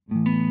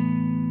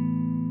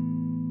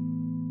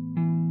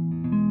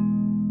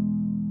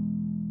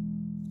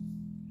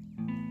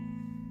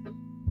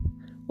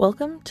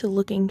Welcome to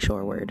Looking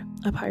Shoreward,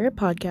 a pirate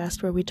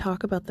podcast where we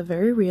talk about the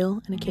very real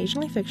and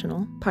occasionally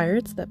fictional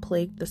pirates that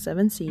plagued the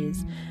seven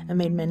seas and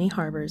made many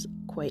harbors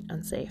quite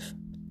unsafe.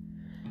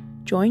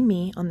 Join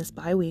me on this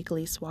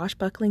bi-weekly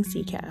swashbuckling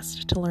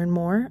seacast to learn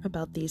more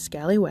about these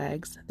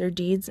scallywags, their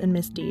deeds and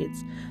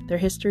misdeeds, their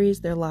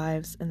histories, their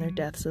lives, and their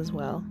deaths as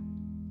well.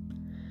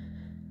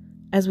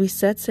 As we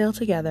set sail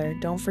together,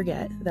 don't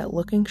forget that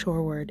looking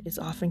shoreward is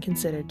often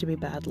considered to be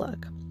bad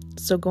luck,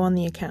 so go on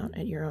the account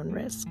at your own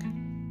risk.